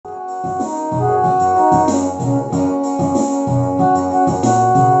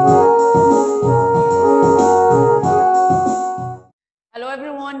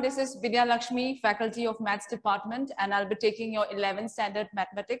is Bidyalaxmi, Faculty of Maths Department, and I'll be taking your 11th standard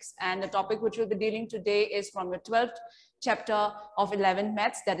mathematics. And the topic which we'll be dealing today is from the 12th chapter of 11th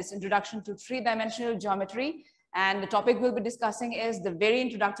Maths, that is Introduction to Three-Dimensional Geometry. And the topic we'll be discussing is the very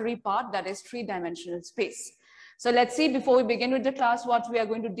introductory part, that is three-dimensional space. So let's see, before we begin with the class, what we are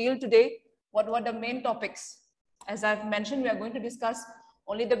going to deal today. What were the main topics? As I've mentioned, we are going to discuss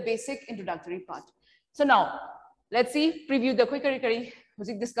only the basic introductory part. So now, let's see, preview the quick curriculum.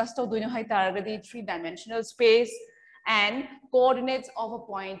 We discussed the three-dimensional space and coordinates of a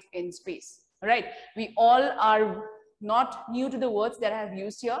point in space. All right, we all are not new to the words that I have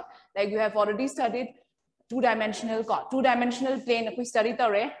used here. Like we have already studied two-dimensional plane. We studied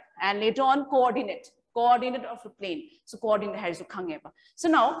already, and later on coordinate of a plane. So coordinate has to come. So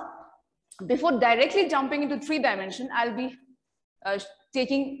now, before directly jumping into three dimension, I'll be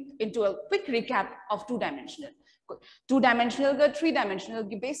taking into a quick recap of two-dimensional. Two-dimensional, three-dimensional,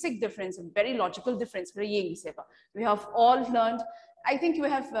 basic difference, a very logical difference. We have all learned. I think you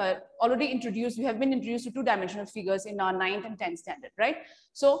have already introduced. We have been introduced to two-dimensional figures in our 9th and 10th standard, right?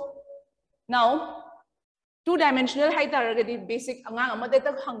 So now, two-dimensional basic.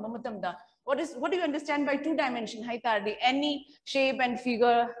 What do you understand by two-dimension? Any shape and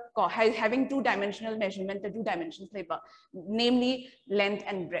figure having two-dimensional measurement, the two dimensions, namely length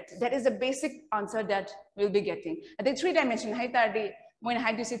and breadth. That is the basic answer that we'll be getting. At the three-dimension, when I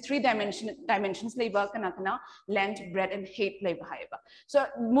had to say dimensions, length, breadth, and height. So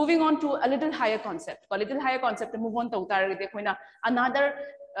moving on to a little higher concept. Move on to another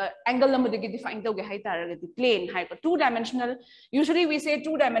angle define plane. Two-dimensional. Usually we say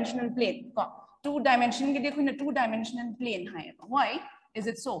two-dimensional plane. Two-dimensional plane. Why is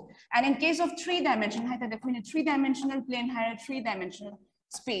it so? And in case of three-dimensional, three-dimensional plane, three-dimensional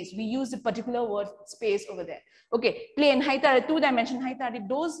space. We use the particular word space over there. Okay, plane, two-dimension,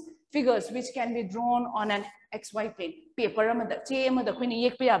 those figures which can be drawn on an XY plane. Paper,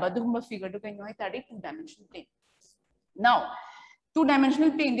 figure two-dimensional plane. Now,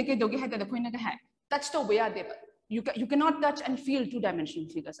 two-dimensional plane, touch you cannot touch and feel two-dimensional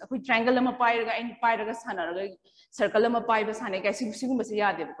figures. A triangle circle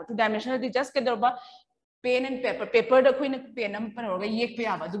two-dimensional just pen and paper. Paper the queen pen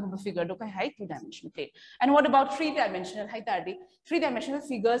figure two-dimensional plane. And what about three-dimensional? Three-dimensional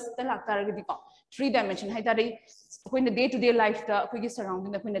figures three-dimensional when the day-to-day life the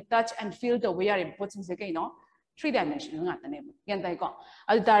surrounding the touch and feel the way are important three-dimensional.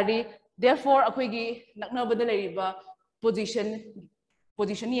 Therefore, position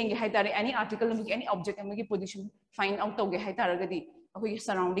any article, any object, position find out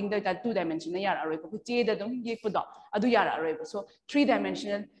surrounding the two-dimensional. So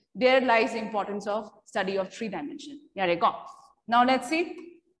three-dimensional, there lies the importance of study of three-dimensional. Now let's see.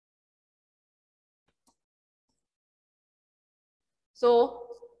 So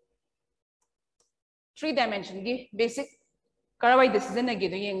three-dimensional basic. This is and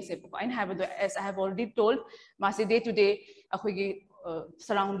as I have already told, day to day,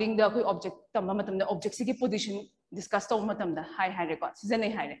 surrounding the object, the object's position discussed.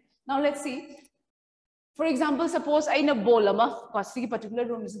 Now let's see. For example, suppose I know ball particular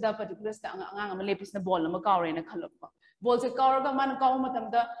room is the particular ball ball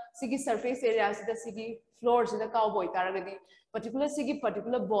surface area the floors the cowboy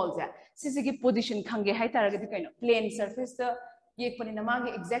particular balls position plane surface the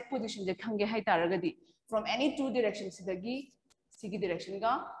exact position from any two directions direction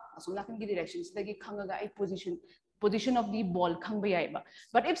position of the ball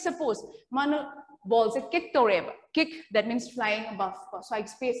but if suppose balls kick that means flying above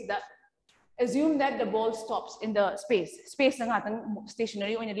space assume that the ball stops in the space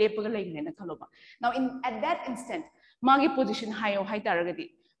stationary now at that instant magi position high or high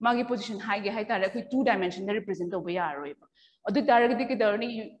magi position high two dimension represent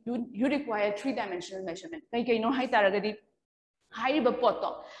you require three-dimensional measurement.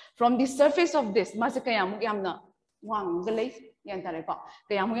 From the surface of this, y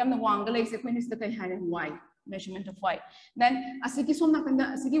measurement of y. Then asiki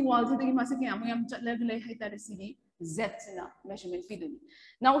wall z measurement.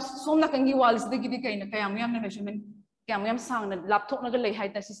 Now wall measurement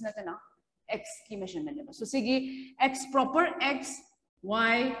x key measurement. So sigi x proper x,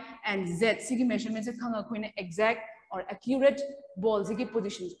 y, and z sigi measurements exact or accurate balls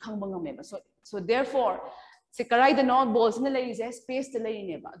positions. So therefore, the non balls in the space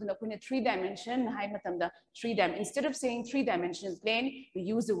the three-dimension instead of saying three-dimensional plane, we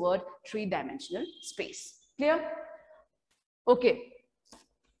use the word three-dimensional space. Clear? Okay.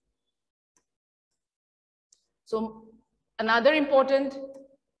 So another important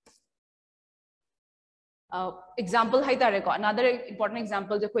example hai tare ko, another important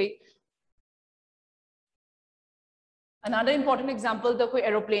example the koi another important example the koi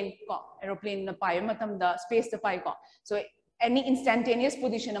aeroplane na pai matam da space da pai ko. So any instantaneous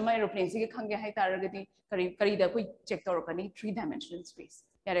position ama aeroplane sige khangge hai tare gadi kari da koi check tor kani 3-dimensional space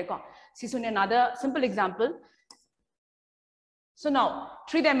yare ko. See another simple example. So now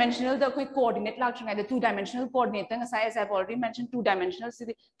 3-dimensional the koi coordinate like the 2-dimensional coordinate as I've already mentioned 2-dimensional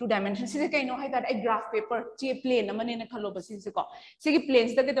 2-dimensional see kai no hai that a graph paper che plane amane na khalo ba si ko sige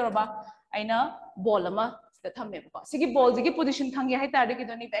planes da ke torba aina ball ama da thamme ko sige ball gi position khange hai tare ki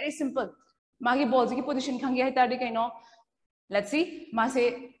doni very simple magi ball gi position khange hai tare kai no let's see ma say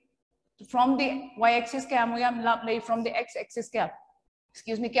from the y axis ka amuyam lap lay from the x axis ka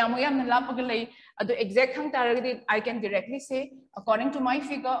excuse me exact I can directly say according to my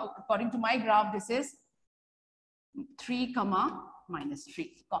figure, according to my graph, this is 3, minus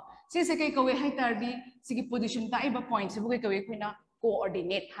 3. See, position points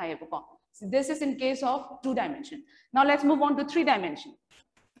coordinate. So this is in case of 2 dimension. Now let's move on to 3 dimension.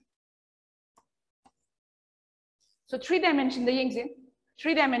 So 3 dimension the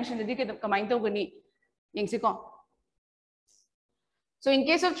 3 dimension the so in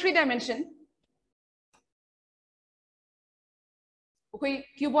case of 3 dimension,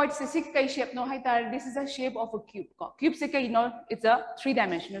 cuboid shape no this is a shape of a cube. Cube it's a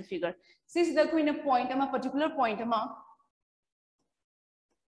 3-dimensional figure. Since the point particular point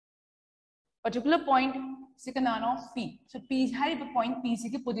P. So P is high point P is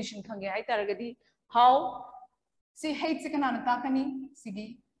position how see height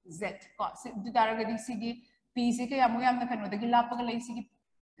Z. P is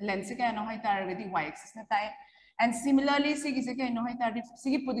length y axis and similarly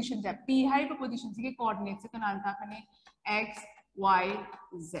position P high position coordinates x, y,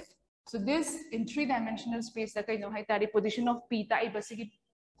 z. So this in 3-dimensional space the position of P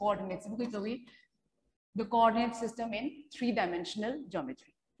coordinates the coordinate system in 3-dimensional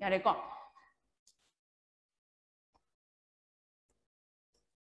geometry.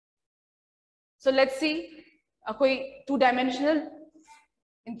 So let's see a 2-dimensional.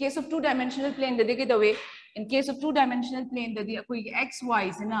 In case of 2-dimensional plane, the way in case of 2-dimensional plane, the x y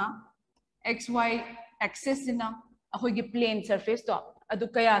is in a xy axis in a plane surface top.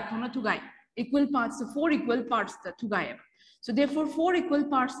 Equal parts, so 4 equal parts to guy. So therefore 4 equal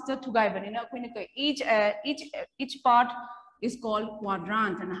parts to guy. Each part is called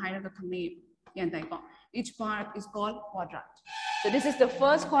quadrant and higher the each part is called quadrant. So this is the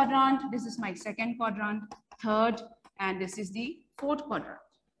first quadrant, this is my second quadrant, third, and this is the fourth quadrant.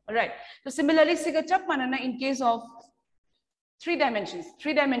 All right. So similarly, in case of 3 dimensions,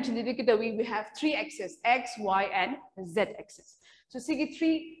 we have 3 axes, x, y, and z axis. So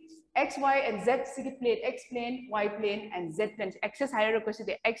 3 x, y, and z plane, x plane, y plane, and z plane. Axis higher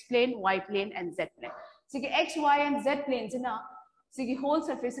the x plane, y plane, and z plane. So x, y, and z planes the whole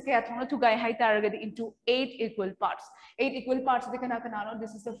surface into 8 equal parts. 8 equal parts.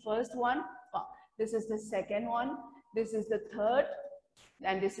 This is the first one. This is the second one. This is the third,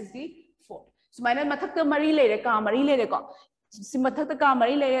 and this is the fourth. So my mathakta mari lere ka mari lere ka. Simathakta ka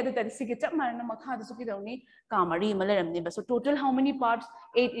mari lere the tari chap marana makha the suki dawni ka mari malaram. So total how many parts?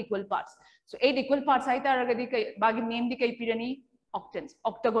 8 equal parts. So 8 equal parts hai taragadi kai bagi name di kai pirani octans.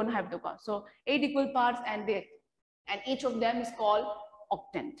 Octagon have the ka. So 8 equal parts and each of them is called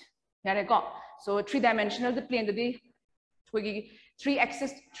octant. So 3-dimensional the plane the 3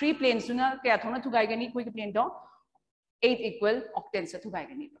 axis 3 planes plane 8 equal octants to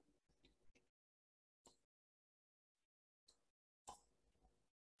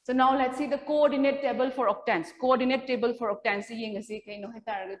So now let's see the coordinate table for octants. Coordinate table for octants.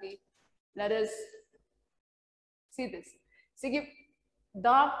 Let us see this. See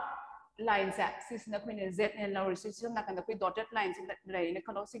dark lines axis na z and lower system na dotted lines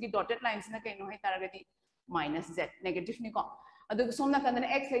dotted lines na minus z negative ni ko adu som na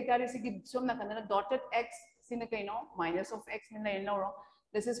x dotted x minus of x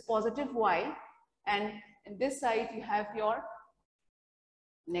this is positive y and in this side you have your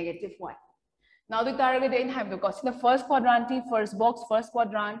negative y. Now the target in have the first quadrant, first box, first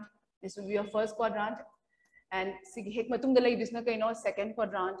quadrant, this will be your first quadrant, and second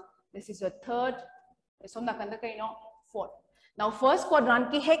quadrant. This is your third, fourth. Now first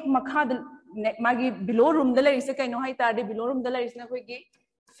quadrant ki hek makha magi below room below room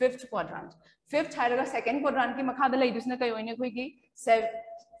fifth quadrant. Fifth second quadrant ki makha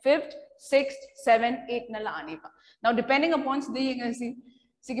fifth, sixth, seventh, eighth. Now depending upon the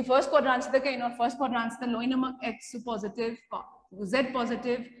See, first quadrant first quadrant the low x positive, z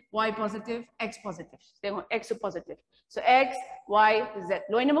positive, y positive, x positive. X positive. So x, y, z.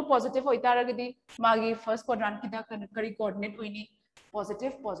 Low positive magi first quadrant kita coordinate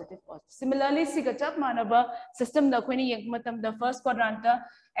positive, positive, positive. Similarly, sigachap manaba system the the first quadrant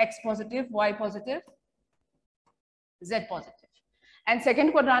x positive, y positive, z positive. And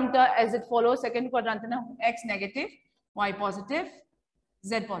second quadrant as it follows, second quadrant x negative, y positive,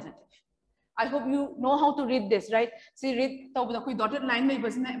 z positive. I hope you know how to read this, right? See, read the dotted line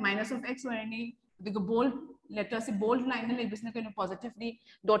minus of x or any the bold letter, see bold line positively,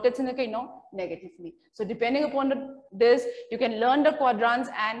 dotted negatively. So depending upon this, you can learn the quadrants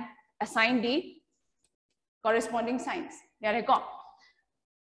and assign the corresponding signs. There I go.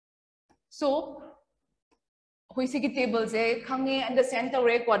 So we see tables and the center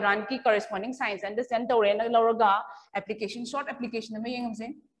ray quadrant ki corresponding signs and the center ray na lauraga application short application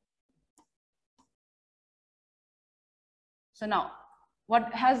So now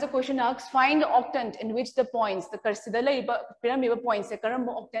what has the question asks, find the octant in which the points the pyramid points the current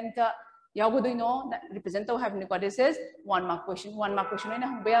octant represent have this is 1 mark question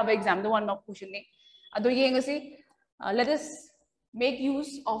exam the 1 mark question let us make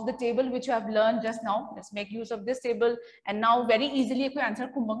use of the table which you have learned just now. Let's make use of this table and now very easily you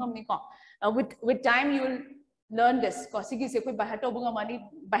answer with time you will learn this even by heart to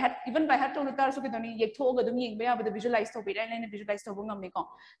visualize so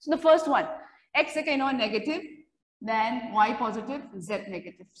the first one, x negative, then y positive, z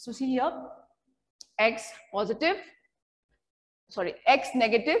negative. So see here, x positive, sorry, x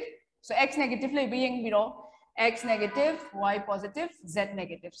negative. So x negative being x negative, y positive, z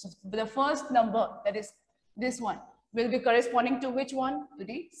negative. So the first number, that is this one, will be corresponding to which one? To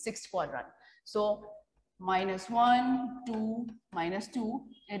the sixth quadrant. So minus 1, 2, minus 2,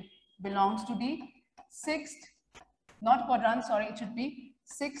 it belongs to the sixth, not quadrant, sorry, it should be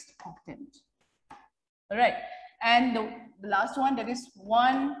sixth octant. All right. And the last one, that is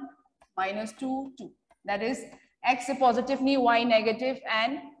 1, minus 2, 2. That is x positive, y negative,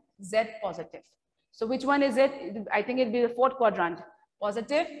 and z positive. So which one is it? I think it'll be the fourth quadrant.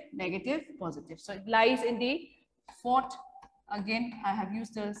 Positive, negative, positive. So it lies in the fourth. Again, I have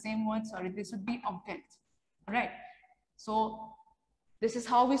used the same word. Sorry, this would be octant. All right. So this is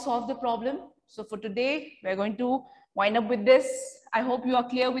how we solve the problem. So for today, we're going to wind up with this. I hope you are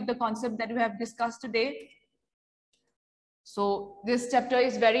clear with the concept that we have discussed today. So this chapter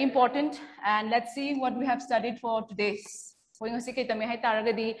is very important, and let's see what we have studied for today's.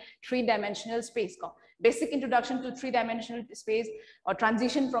 Three-dimensional space. Basic introduction to three-dimensional space or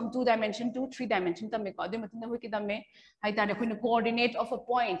transition from 2-dimension to 3-dimension. Coordinate of a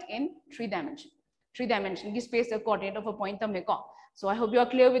point in 3-dimension. 3-dimension space the coordinate of a point. So I hope you are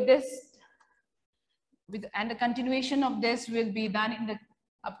clear with this. And the continuation of this will be done in the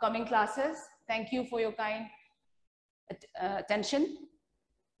upcoming classes. Thank you for your kind attention.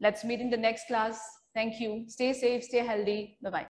 Let's meet in the next class. Thank you. Stay safe, stay healthy. Bye-bye.